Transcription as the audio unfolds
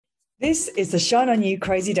This is the Shine On You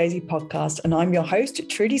Crazy Daisy podcast, and I'm your host,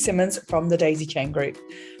 Trudy Simmons from the Daisy Chain Group,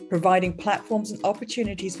 providing platforms and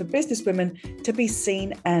opportunities for businesswomen to be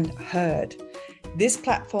seen and heard. This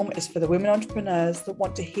platform is for the women entrepreneurs that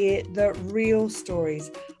want to hear the real stories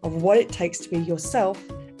of what it takes to be yourself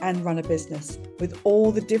and run a business with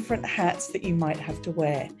all the different hats that you might have to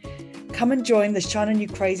wear. Come and join the Shine On You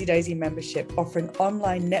Crazy Daisy membership, offering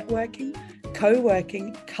online networking,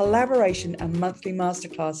 co-working, collaboration and monthly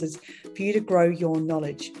masterclasses for you to grow your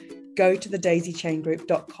knowledge. Go to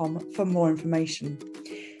thedaisychaingroup.com for more information.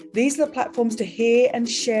 These are the platforms to hear and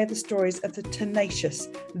share the stories of the tenacious,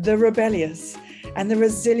 the rebellious, and the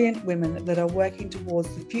resilient women that are working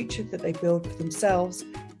towards the future that they build for themselves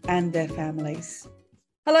and their families.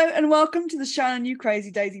 Hello and welcome to the Shine On You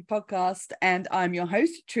Crazy Daisy podcast, and I'm your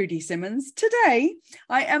host, Trudy Simmons. Today,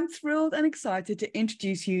 I am thrilled and excited to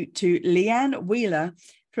introduce you to Leanne Wheeler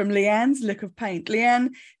from Leanne's Look of Paint.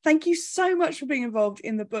 Leanne, thank you so much for being involved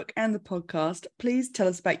in the book and the podcast. Please tell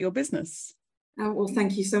us about your business. Well,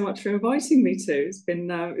 thank you so much for inviting me to. It's been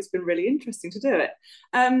really interesting to do it.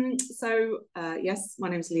 Yes, my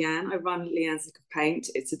name is Leanne. I run Leanne's Look of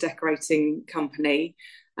Paint. It's a decorating company.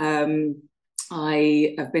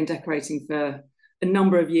 I have been decorating for a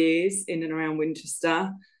number of years in and around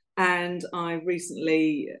Winchester, and I've used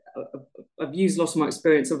a lot of my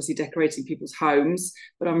experience obviously decorating people's homes,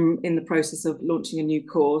 but I'm in the process of launching a new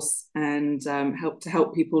course and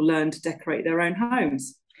help people learn to decorate their own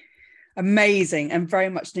homes. Amazing and very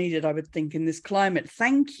much needed, I would think, in this climate.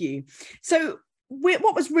 Thank you. So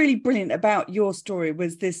what was really brilliant about your story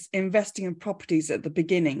was this investing in properties at the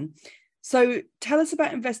beginning. So tell us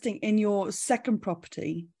about investing in your second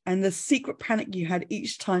property and the secret panic you had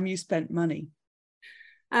each time you spent money.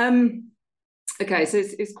 Okay, so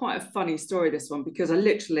it's quite a funny story, this one, because I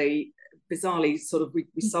literally, bizarrely,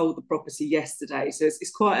 we sold the property yesterday. So it's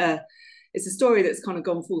a story that's kind of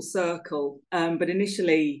gone full circle. But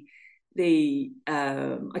initially, I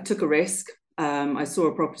took a risk. I saw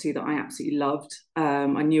a property that I absolutely loved.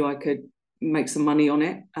 I knew I could make some money on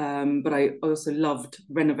it, but I also loved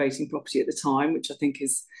renovating property at the time, which I think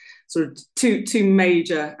is sort of two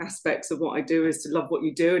major aspects of what I do, is to love what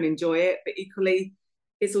you do and enjoy it, but equally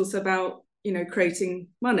it's also about creating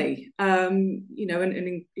money, and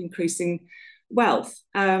increasing wealth.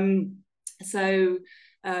 This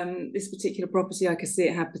particular property, I could see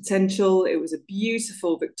it had potential. It was a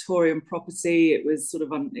beautiful Victorian property. It was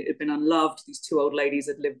it had been unloved. These two old ladies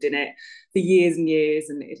had lived in it for years and years,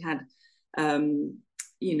 and it had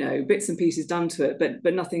bits and pieces done to it,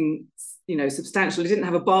 but nothing substantial. It didn't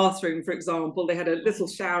have a bathroom, for example. They had a little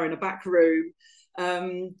shower in a back room,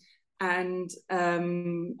 and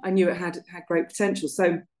I knew it had great potential.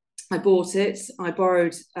 So I bought it. I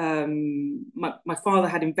borrowed, my father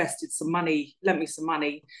had invested some money, lent me some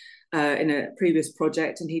money in a previous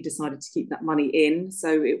project, and he decided to keep that money in.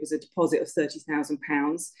 So it was a deposit of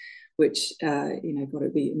 £30,000, which, God,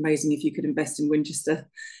 it'd be amazing if you could invest in Winchester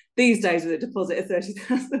these days with a deposit of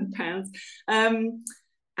 £30,000.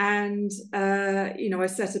 I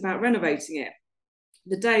set about renovating it.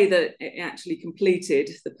 The day that it actually completed,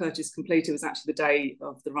 the purchase completed, was actually the day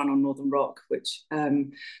of the run on Northern Rock, which,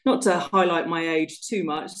 not to highlight my age too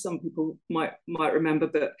much, some people might remember,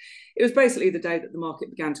 but it was basically the day that the market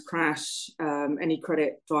began to crash. Any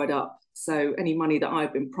credit dried up. So any money that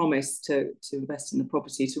I'd been promised to invest in the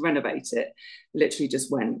property to renovate it literally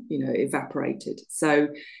just went, evaporated. So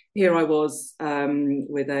here I was,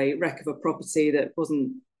 with a wreck of a property that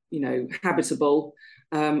wasn't, habitable.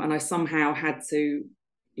 And I somehow had to,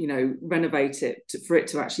 renovate it for it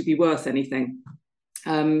to actually be worth anything.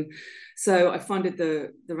 So I funded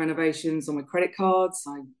the renovations on my credit cards.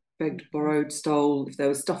 I begged, borrowed, stole. If there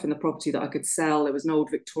was stuff in the property that I could sell, there was an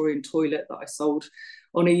old Victorian toilet that I sold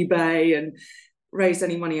on eBay, and raised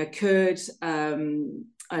any money I could.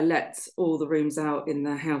 I let all the rooms out in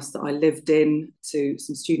the house that I lived in to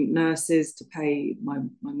some student nurses to pay my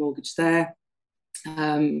mortgage there.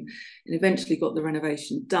 And eventually got the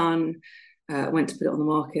renovation done. Went to put it on the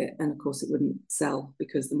market, and of course it wouldn't sell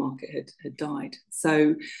because the market had died.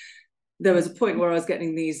 So there was a point where I was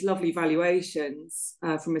getting these lovely valuations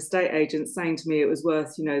from estate agents saying to me it was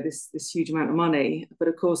worth, this huge amount of money. But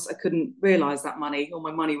of course I couldn't realise that money. All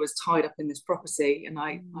my money was tied up in this property, and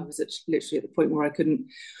I was literally at the point where I couldn't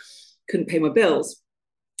pay my bills.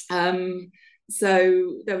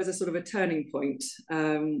 So there was a sort of a turning point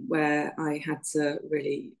where I had to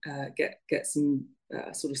really get some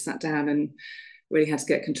sat down and really had to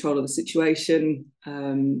get control of the situation.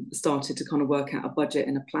 Started to kind of work out a budget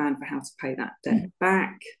and a plan for how to pay that debt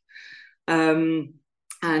back.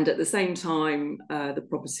 And at the same time, I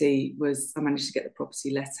managed to get the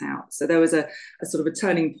property let out. So there was a sort of a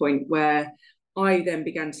turning point where I then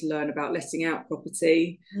began to learn about letting out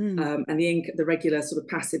property, and the regular sort of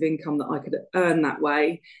passive income that I could earn that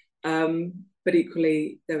way. But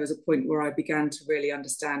equally, there was a point where I began to really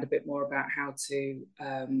understand a bit more about how to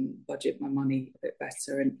budget my money a bit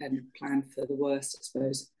better and plan for the worst, I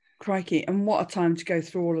suppose. Crikey, and what a time to go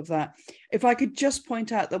through all of that. If I could just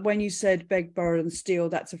point out that when you said beg, borrow and steal,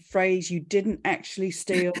 that's a phrase you didn't actually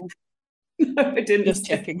steal. No, I didn't. Just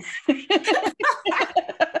checking.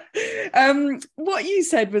 What you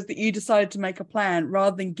said was that you decided to make a plan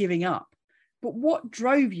rather than giving up. But what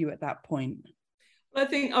drove you at that point? I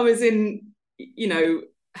think I was in, you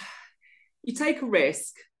take a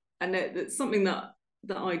risk, and that's something that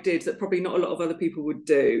I did that probably not a lot of other people would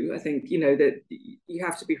do. I think, that you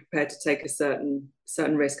have to be prepared to take a certain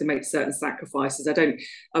risk and make certain sacrifices.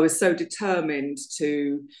 I was so determined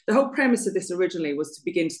the whole premise of this originally was to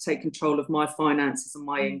begin to take control of my finances and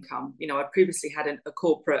my income. I previously had a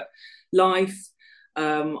corporate life.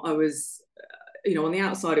 I was, on the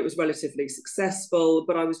outside, it was relatively successful,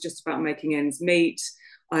 but I was just about making ends meet.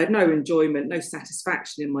 I had no enjoyment, no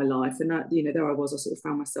satisfaction in my life. And that, there I was, I sort of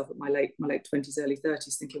found myself at my late 20s, early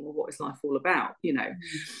 30s thinking, well, what is life all about?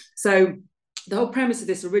 So the whole premise of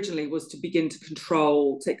this originally was to begin to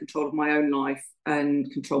take control of my own life and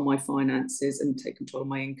control my finances and take control of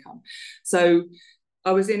my income. So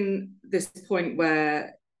I was in this point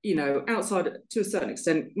where, outside, to a certain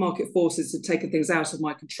extent, market forces had taken things out of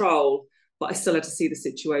my control, but I still had to see the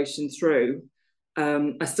situation through.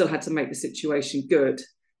 I still had to make the situation good.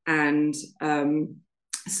 And that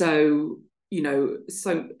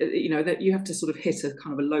you have to sort of hit a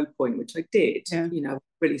kind of a low point, which I did. Yeah.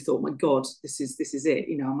 Really thought, my God, this is it.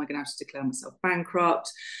 Am I going to have to declare myself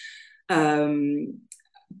bankrupt?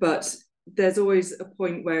 But there's always a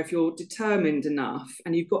point where if you're determined enough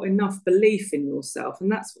and you've got enough belief in yourself,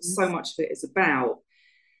 and that's what so much of it is about,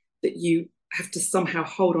 that you have to somehow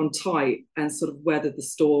hold on tight and sort of weather the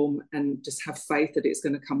storm and just have faith that it's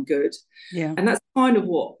going to come good. Yeah. And that's kind of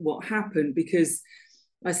what happened, because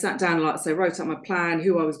I sat down and, like I say, wrote out my plan,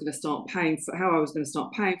 who I was going to start paying for, how I was going to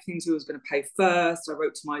start paying for things, who I was going to pay first. I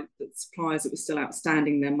wrote to my suppliers that were still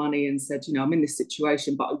outstanding their money and said, I'm in this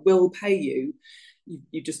situation, but I will pay you.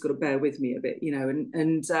 You've just got to bear with me a bit,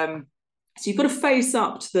 so you've got to face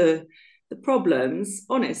up to the problems,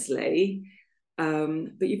 honestly.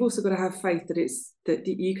 But you've also got to have faith that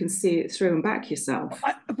you can see it through and back yourself.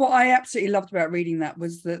 What I absolutely loved about reading that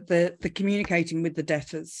was the communicating with the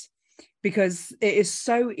debtors, because it is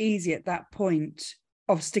so easy at that point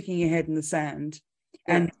of sticking your head in the sand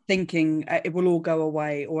and thinking it will all go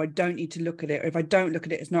away, or I don't need to look at it, or if I don't look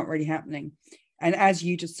at it, it's not really happening. And as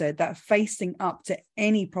you just said, that facing up to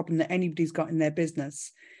any problem that anybody's got in their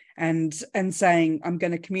business and saying, I'm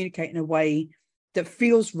going to communicate in a way that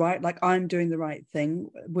feels right, like I'm doing the right thing,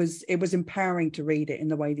 it was empowering to read it in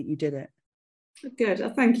the way that you did it.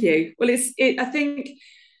 Good, thank you. Well, I think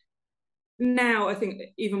now,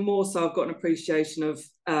 even more so, I've got an appreciation of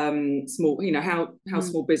small, how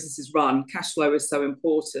small businesses run. Cash flow is so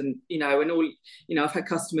important, and all, I've had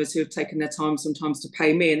customers who have taken their time sometimes to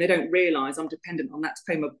pay me, and they don't realise I'm dependent on that to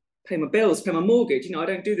pay my bills, pay my mortgage. I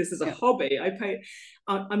don't do this as a hobby.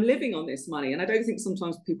 I'm living on this money, and I don't think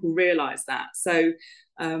sometimes people realise that. So,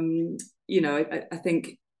 I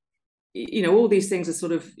think, all these things are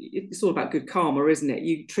sort of, it's all about good karma, isn't it?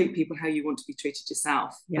 You treat people how you want to be treated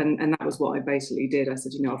yourself. Yeah. And that was what I basically did. I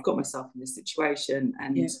said, I've got myself in this situation,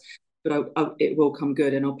 and but it will come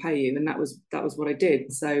good, and I'll pay you. And that was what I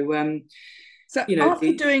did. So,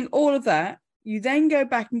 after doing all of that, you then go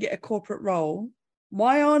back and get a corporate role.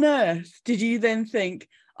 Why on earth did you then think,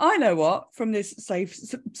 I know what, from this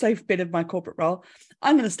safe bit of my corporate role,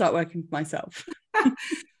 I'm going to start working for myself?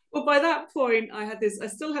 Well, by that point, I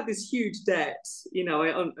still had this huge debt,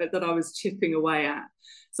 that I was chipping away at.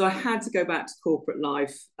 So I had to go back to corporate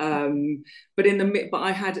life. But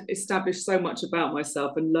I had established so much about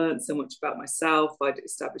myself and learned so much about myself. I'd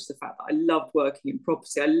established the fact that I loved working in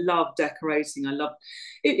property. I loved decorating. I loved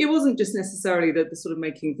it. It wasn't just necessarily the sort of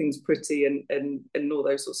making things pretty and all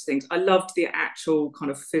those sorts of things. I loved the actual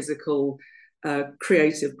kind of physical,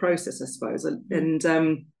 creative process, I suppose. And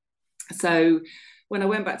so when I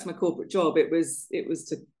went back to my corporate job, it was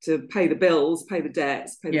to pay the bills, pay the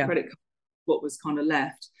debts, pay the credit card, what was kind of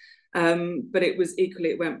left. But it was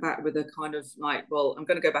equally, it went back with a kind of like, well, I'm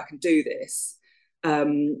going to go back and do this.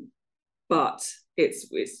 But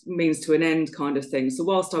it's means to an end kind of thing. So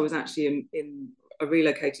whilst I was actually I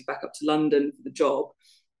relocated back up to London for the job,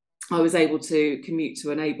 I was able to commute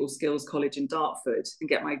to an Able Skills College in Dartford and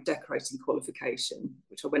get my decorating qualification,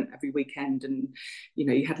 which I went every weekend. And, you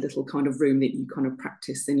know, you had a little kind of room that you kind of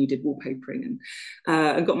practiced, then you did wallpapering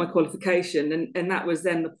and got my qualification. And that was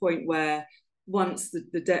then the point where once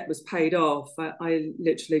the debt was paid off, I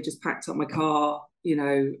literally just packed up my car, you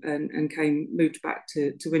know, and moved back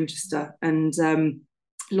to Winchester and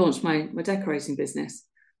launched my decorating business.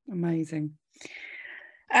 Amazing.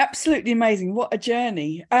 Absolutely amazing. What a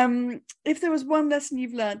journey. If there was one lesson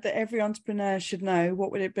you've learned that every entrepreneur should know,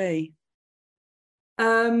 what would it be?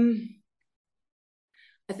 I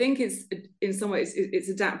think it's, in some ways, it's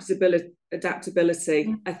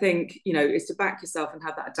adaptability. I think, you know, it's to back yourself and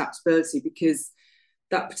have that adaptability, because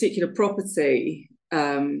that particular property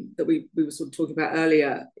that we were sort of talking about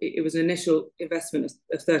earlier, it was an initial investment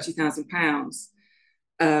of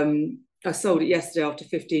 £30,000. I sold it yesterday after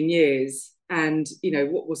 15 years. And, you know,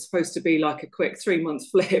 what was supposed to be like a quick 3-month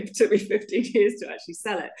flip took me 15 years to actually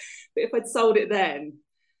sell it. But if I'd sold it then,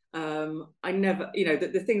 I never, you know,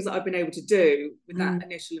 the things that I've been able to do with that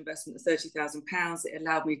initial investment of £30,000, it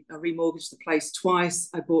allowed me, I remortgaged the place twice.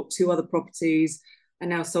 I bought 2 other properties. I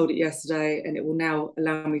now sold it yesterday, and it will now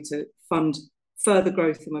allow me to fund further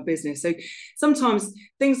growth in my business. So sometimes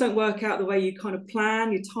things don't work out the way you kind of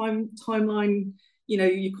plan, your timeline. You know,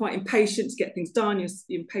 you're quite impatient to get things done, you're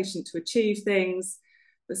impatient to achieve things,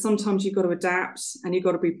 but sometimes you've got to adapt and you've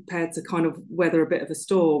got to be prepared to kind of weather a bit of a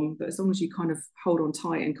storm. But as long as you kind of hold on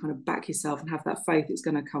tight and kind of back yourself and have that faith it's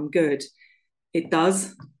going to come good, it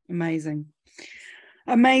does. Amazing.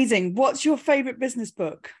 What's your favourite business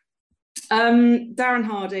book? Darren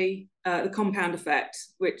Hardy, The Compound Effect,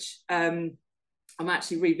 which I'm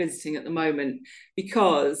actually revisiting at the moment,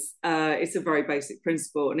 because it's a very basic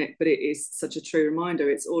principle, but it is such a true reminder.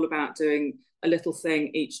 It's all about doing a little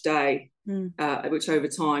thing each day, which over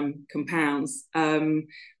time compounds.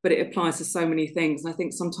 But it applies to so many things. And I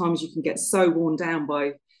think sometimes you can get so worn down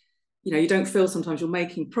by, you know, you don't feel sometimes you're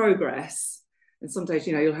making progress. And some days,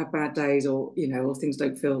 you know, you'll have bad days, or, you know, or things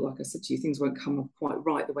don't feel, like I said to you, things won't come up quite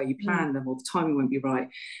right the way you planned them, or the timing won't be right.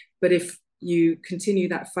 But if you continue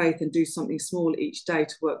that faith and do something small each day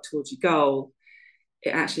to work towards your goal, it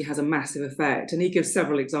actually has a massive effect. And he gives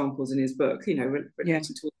several examples in his book, you know,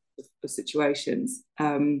 relating to the situations.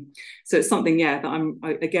 So it's something, that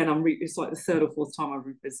it's like the 3rd or 4th time I've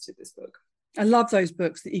revisited this book. I love those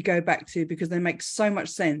books that you go back to, because they make so much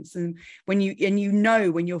sense. And when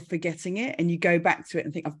you're forgetting it, and you go back to it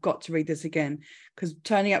and think, I've got to read this again, because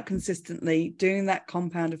turning up consistently, doing that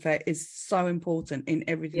compound effect is so important in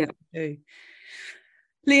everything that we do.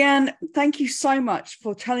 Leanne, thank you so much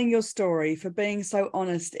for telling your story, for being so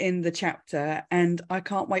honest in the chapter, and I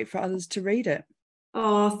can't wait for others to read it.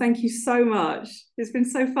 Oh, thank you so much. It's been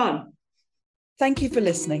so fun. Thank you for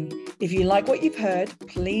listening. If you like what you've heard,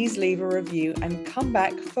 please leave a review and come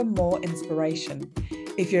back for more inspiration.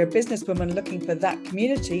 If you're a businesswoman looking for that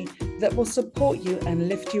community that will support you and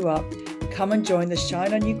lift you up, come and join the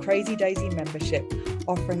Shine On You Crazy Daisy membership,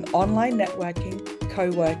 offering online networking,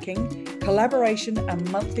 co-working, collaboration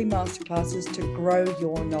and monthly masterclasses to grow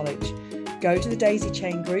your knowledge. Go to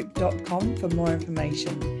thedaisychaingroup.com for more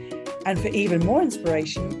information. And for even more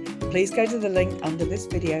inspiration, please go to the link under this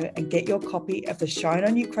video and get your copy of the Shine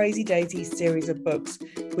On You Crazy Daisy series of books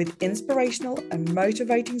with inspirational and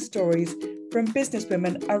motivating stories from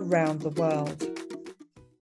businesswomen around the world.